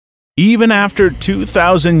Even after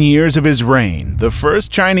 2,000 years of his reign, the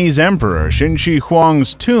first Chinese emperor Qin Shi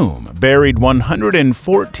Huang's tomb, buried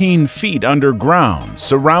 114 feet underground,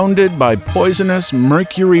 surrounded by poisonous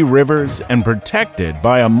mercury rivers and protected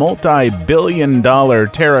by a multi-billion-dollar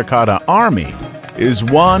terracotta army, is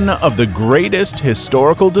one of the greatest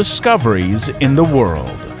historical discoveries in the world.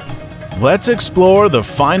 Let's explore the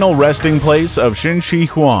final resting place of Qin Shi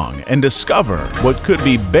Huang and discover what could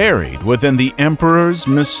be buried within the emperor's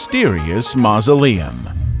mysterious mausoleum.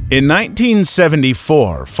 In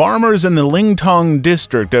 1974, farmers in the Lingtong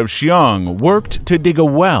district of Xiang worked to dig a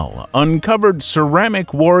well, uncovered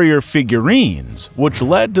ceramic warrior figurines, which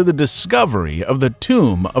led to the discovery of the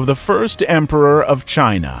tomb of the first emperor of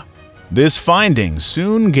China. This finding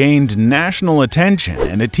soon gained national attention,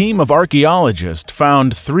 and a team of archaeologists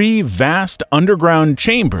found 3 vast underground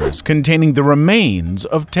chambers containing the remains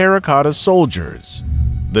of terracotta soldiers.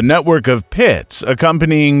 The network of pits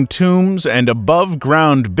accompanying tombs and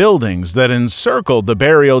above-ground buildings that encircled the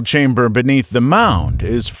burial chamber beneath the mound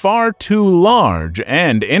is far too large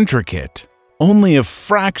and intricate. Only a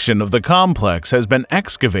fraction of the complex has been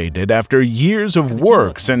excavated after years of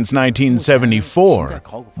work since 1974,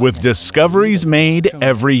 with discoveries made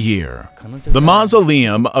every year. The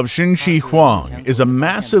mausoleum of Qin Shi Huang is a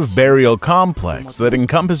massive burial complex that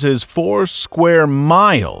encompasses 4 square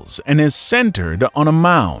miles and is centered on a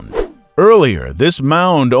mound. Earlier, this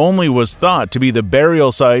mound only was thought to be the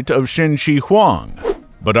burial site of Qin Shi Huang.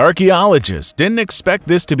 But archaeologists didn't expect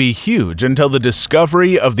this to be huge until the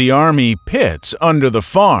discovery of the army pits under the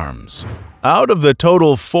farms. Out of the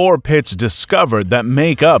total 4 pits discovered that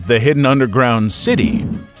make up the hidden underground city,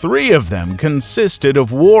 3 of them consisted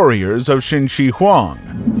of warriors of Qin Shi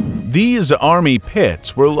Huang. These army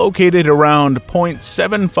pits were located around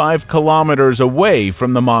 0.75 kilometers away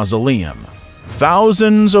from the mausoleum.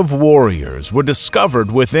 Thousands of warriors were discovered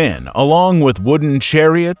within, along with wooden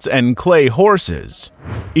chariots and clay horses.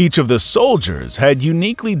 Each of the soldiers had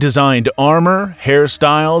uniquely designed armor,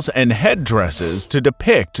 hairstyles, and headdresses to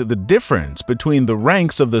depict the difference between the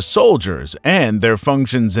ranks of the soldiers and their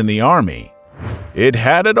functions in the army. It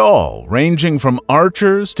had it all, ranging from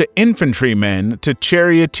archers to infantrymen to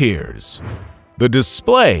charioteers. The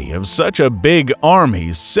display of such a big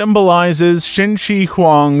army symbolizes Qin Shi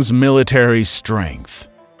Huang's military strength.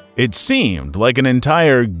 It seemed like an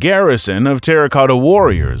entire garrison of terracotta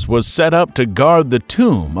warriors was set up to guard the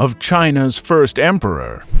tomb of China's first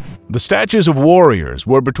emperor. The statues of warriors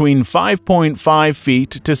were between 5.5 feet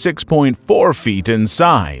to 6.4 feet in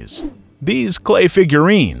size. These clay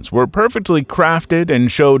figurines were perfectly crafted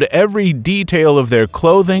and showed every detail of their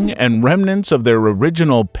clothing, and remnants of their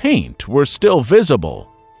original paint were still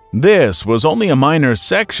visible. This was only a minor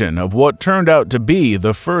section of what turned out to be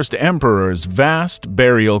the first emperor's vast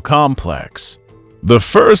burial complex. The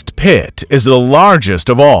first pit is the largest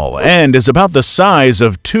of all and is about the size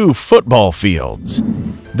of 2 football fields.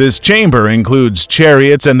 This chamber includes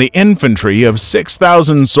chariots and the infantry of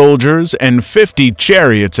 6,000 soldiers and 50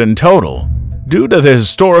 chariots in total. Due to the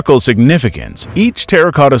historical significance, each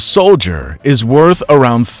terracotta soldier is worth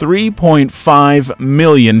around $3.5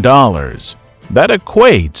 million. That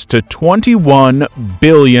equates to $21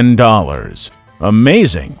 billion.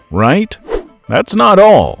 Amazing, right? That's not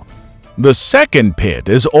all. The second pit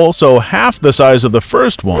is also half the size of the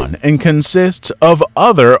first one and consists of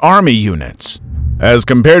other army units. As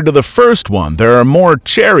compared to the first one, there are more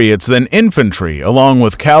chariots than infantry, along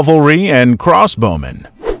with cavalry and crossbowmen.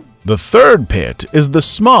 The third pit is the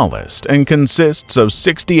smallest and consists of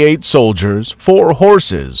 68 soldiers, 4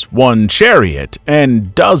 horses, 1 chariot,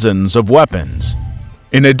 and dozens of weapons.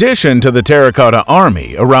 In addition to the terracotta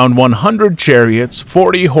army, around 100 chariots,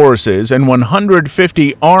 40 horses, and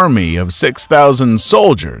 150 army of 6,000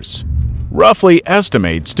 soldiers, roughly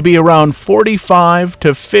estimates to be around $45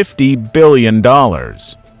 to $50 billion.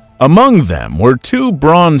 Among them were 2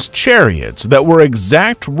 bronze chariots that were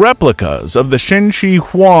exact replicas of the Qin Shi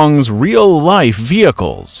Huang's real-life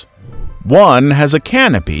vehicles. One has a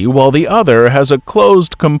canopy while the other has a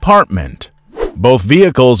closed compartment. Both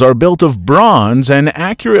vehicles are built of bronze and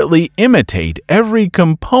accurately imitate every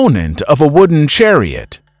component of a wooden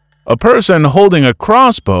chariot. A person holding a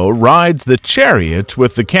crossbow rides the chariot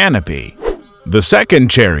with the canopy. The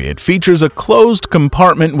second chariot features a closed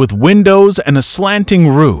compartment with windows and a slanting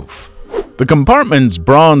roof. The compartment's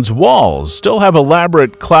bronze walls still have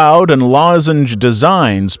elaborate cloud and lozenge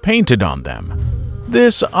designs painted on them.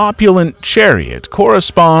 This opulent chariot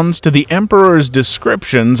corresponds to the emperor's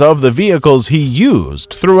descriptions of the vehicles he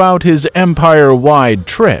used throughout his empire-wide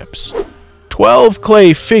trips. 12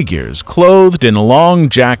 clay figures clothed in long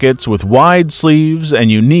jackets with wide sleeves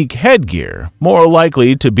and unique headgear, more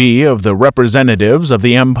likely to be of the representatives of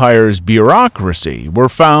the empire's bureaucracy, were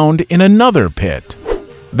found in another pit.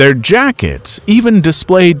 Their jackets even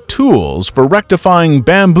displayed tools for rectifying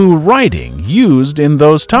bamboo writing used in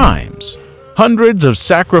those times. Hundreds of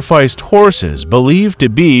sacrificed horses believed to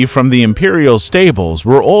be from the imperial stables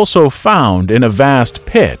were also found in a vast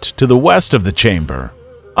pit to the west of the chamber.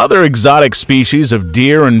 Other exotic species of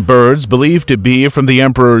deer and birds believed to be from the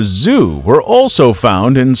emperor's zoo were also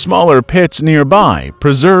found in smaller pits nearby,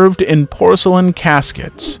 preserved in porcelain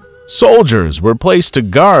caskets. Soldiers were placed to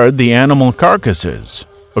guard the animal carcasses.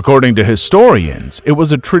 According to historians, it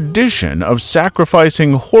was a tradition of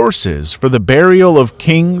sacrificing horses for the burial of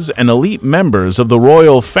kings and elite members of the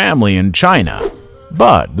royal family in China.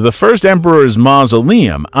 But the first emperor's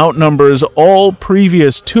mausoleum outnumbers all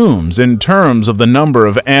previous tombs in terms of the number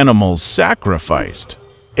of animals sacrificed.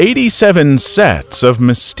 87 sets of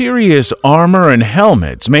mysterious armor and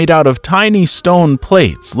helmets made out of tiny stone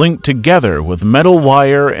plates linked together with metal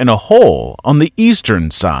wire in a hole on the eastern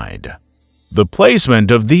side. The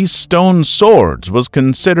placement of these stone swords was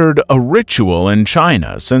considered a ritual in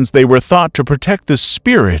China since they were thought to protect the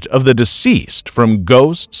spirit of the deceased from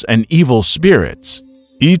ghosts and evil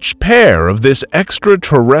spirits. Each pair of this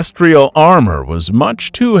extraterrestrial armor was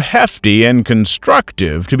much too hefty and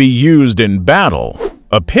constructive to be used in battle.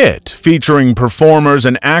 A pit featuring performers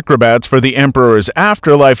and acrobats for the emperor's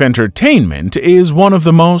afterlife entertainment is one of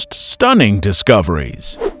the most stunning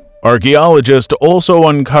discoveries. Archaeologists also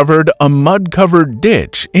uncovered a mud-covered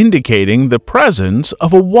ditch indicating the presence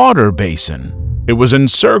of a water basin. It was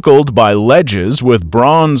encircled by ledges with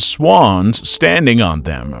bronze swans standing on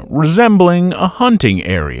them, resembling a hunting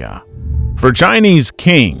area. For Chinese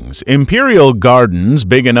kings, imperial gardens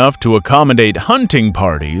big enough to accommodate hunting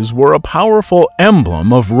parties were a powerful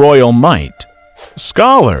emblem of royal might.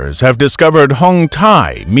 Scholars have discovered Hong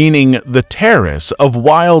Tai, meaning the terrace of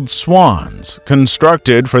wild swans,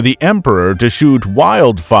 constructed for the emperor to shoot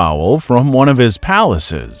wildfowl from one of his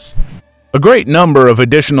palaces. A great number of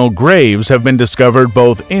additional graves have been discovered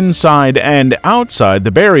both inside and outside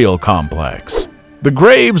the burial complex. The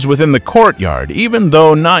graves within the courtyard, even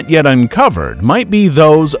though not yet uncovered, might be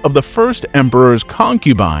those of the first emperor's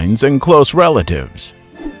concubines and close relatives.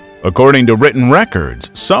 According to written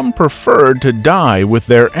records, some preferred to die with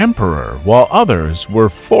their emperor, while others were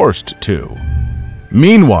forced to.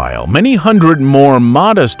 Meanwhile, many hundred more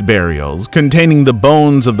modest burials containing the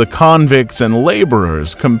bones of the convicts and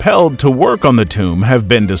laborers compelled to work on the tomb have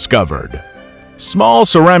been discovered. Small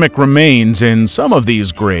ceramic remains in some of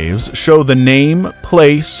these graves show the name,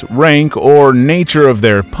 place, rank, or nature of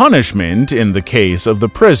their punishment in the case of the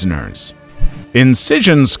prisoners.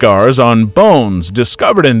 Incision scars on bones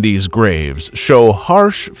discovered in these graves show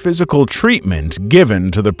harsh physical treatment given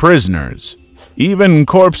to the prisoners. Even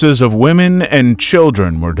corpses of women and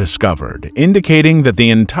children were discovered, indicating that the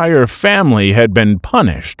entire family had been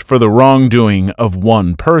punished for the wrongdoing of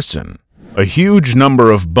one person. A huge number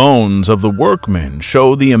of bones of the workmen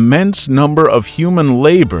show the immense number of human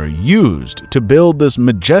labor used to build this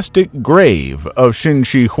majestic grave of Qin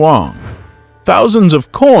Shi Huang. Thousands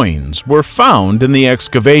of coins were found in the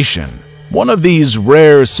excavation. One of these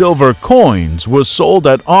rare silver coins was sold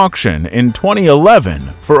at auction in 2011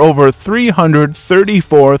 for over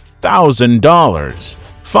 $334,000.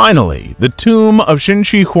 Finally, the tomb of Qin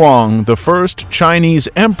Shi Huang, the first Chinese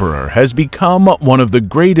emperor, has become one of the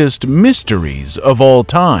greatest mysteries of all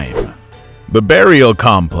time. The burial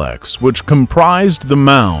complex, which comprised the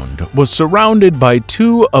mound, was surrounded by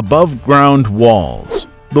two above-ground walls.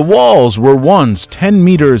 The walls were once 10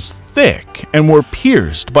 meters thick and were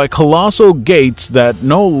pierced by colossal gates that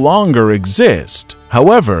no longer exist.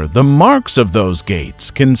 However, the marks of those gates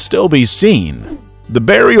can still be seen. The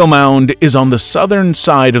burial mound is on the southern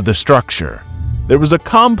side of the structure. There was a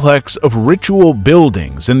complex of ritual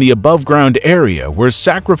buildings in the above-ground area where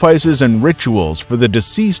sacrifices and rituals for the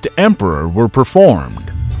deceased emperor were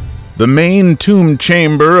performed. The main tomb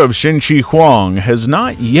chamber of Qin Shi Huang has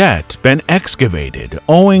not yet been excavated,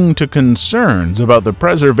 owing to concerns about the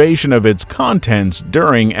preservation of its contents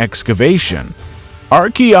during excavation.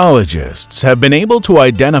 Archaeologists have been able to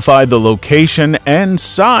identify the location and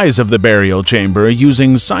size of the burial chamber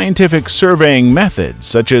using scientific surveying methods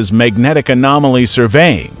such as magnetic anomaly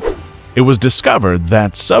surveying. It was discovered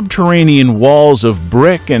that subterranean walls of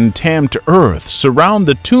brick and tamped earth surround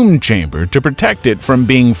the tomb chamber to protect it from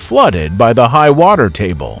being flooded by the high water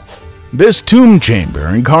table. This tomb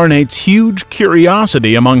chamber incarnates huge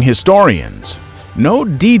curiosity among historians. No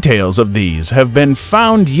details of these have been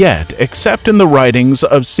found yet except in the writings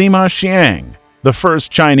of Sima Xiang, the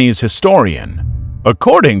first Chinese historian.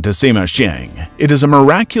 According to Sima Xiang, it is a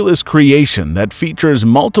miraculous creation that features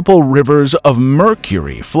multiple rivers of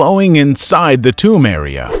mercury flowing inside the tomb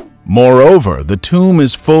area. Moreover, the tomb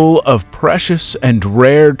is full of precious and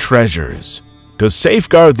rare treasures. To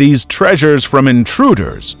safeguard these treasures from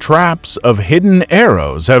intruders, traps of hidden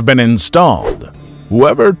arrows have been installed.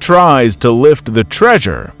 Whoever tries to lift the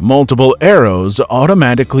treasure, multiple arrows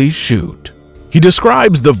automatically shoot. He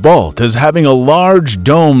describes the vault as having a large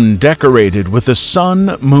dome decorated with the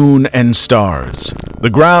sun, moon, and stars. The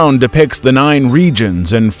ground depicts the 9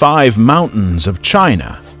 regions and 5 mountains of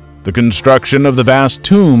China. The construction of the vast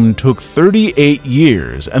tomb took 38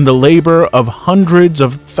 years and the labor of hundreds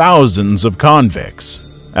of thousands of convicts.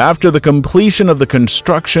 After the completion of the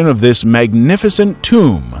construction of this magnificent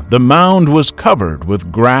tomb, the mound was covered with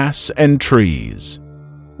grass and trees.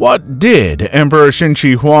 What did Emperor Qin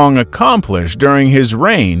Shi Huang accomplish during his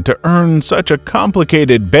reign to earn such a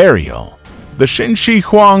complicated burial? The Qin Shi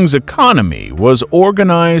Huang's economy was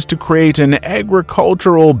organized to create an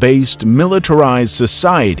agricultural-based militarized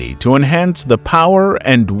society to enhance the power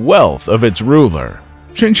and wealth of its ruler.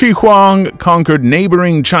 Qin Shi Huang conquered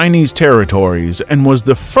neighboring Chinese territories and was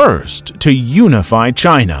the first to unify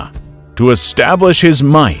China. To establish his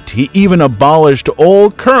might, he even abolished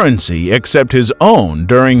all currency except his own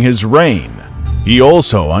during his reign. He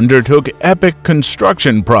also undertook epic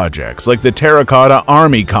construction projects like the Terracotta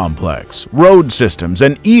Army Complex, road systems,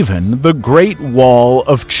 and even the Great Wall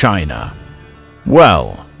of China.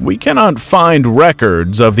 Well, we cannot find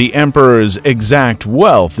records of the emperor's exact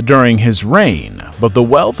wealth during his reign, but the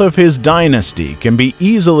wealth of his dynasty can be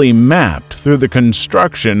easily mapped through the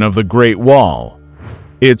construction of the Great Wall.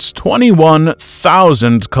 It's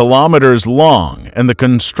 21,000 kilometers long, and the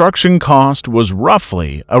construction cost was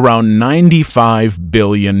roughly around $95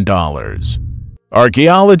 billion.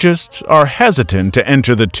 Archaeologists are hesitant to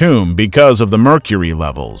enter the tomb because of the mercury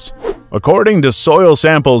levels. According to soil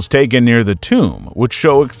samples taken near the tomb, which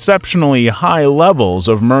show exceptionally high levels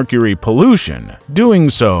of mercury pollution,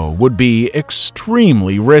 doing so would be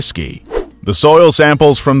extremely risky. The soil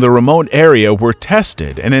samples from the remote area were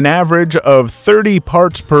tested and an average of 30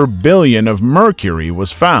 parts per billion of mercury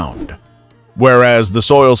was found, whereas the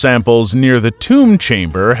soil samples near the tomb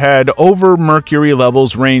chamber had mercury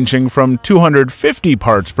levels ranging from 250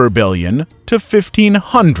 parts per billion to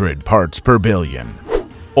 1,500 parts per billion.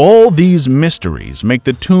 All these mysteries make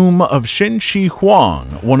the tomb of Qin Shi Huang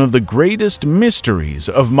one of the greatest mysteries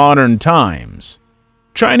of modern times.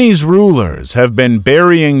 Chinese rulers have been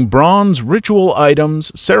burying bronze ritual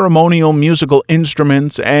items, ceremonial musical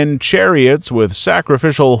instruments, and chariots with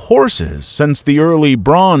sacrificial horses since the early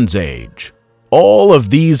Bronze Age. All of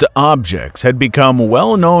these objects had become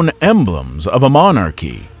well-known emblems of a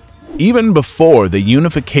monarchy. Even before the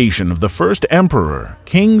unification of the first emperor,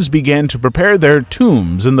 kings began to prepare their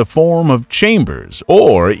tombs in the form of chambers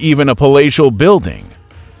or even a palatial building.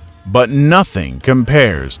 But nothing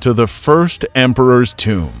compares to the first emperor's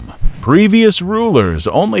tomb. Previous rulers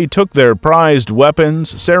only took their prized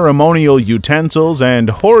weapons, ceremonial utensils, and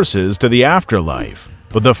horses to the afterlife.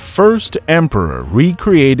 But the first emperor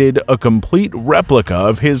recreated a complete replica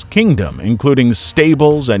of his kingdom, including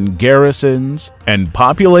stables and garrisons, and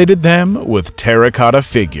populated them with terracotta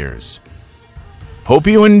figures. Hope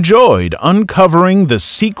you enjoyed uncovering the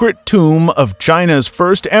secret tomb of China's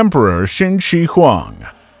first emperor, Qin Shi Huang.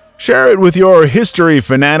 Share it with your history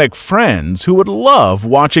fanatic friends who would love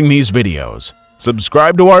watching these videos.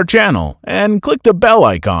 Subscribe to our channel and click the bell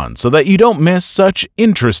icon so that you don't miss such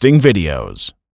interesting videos.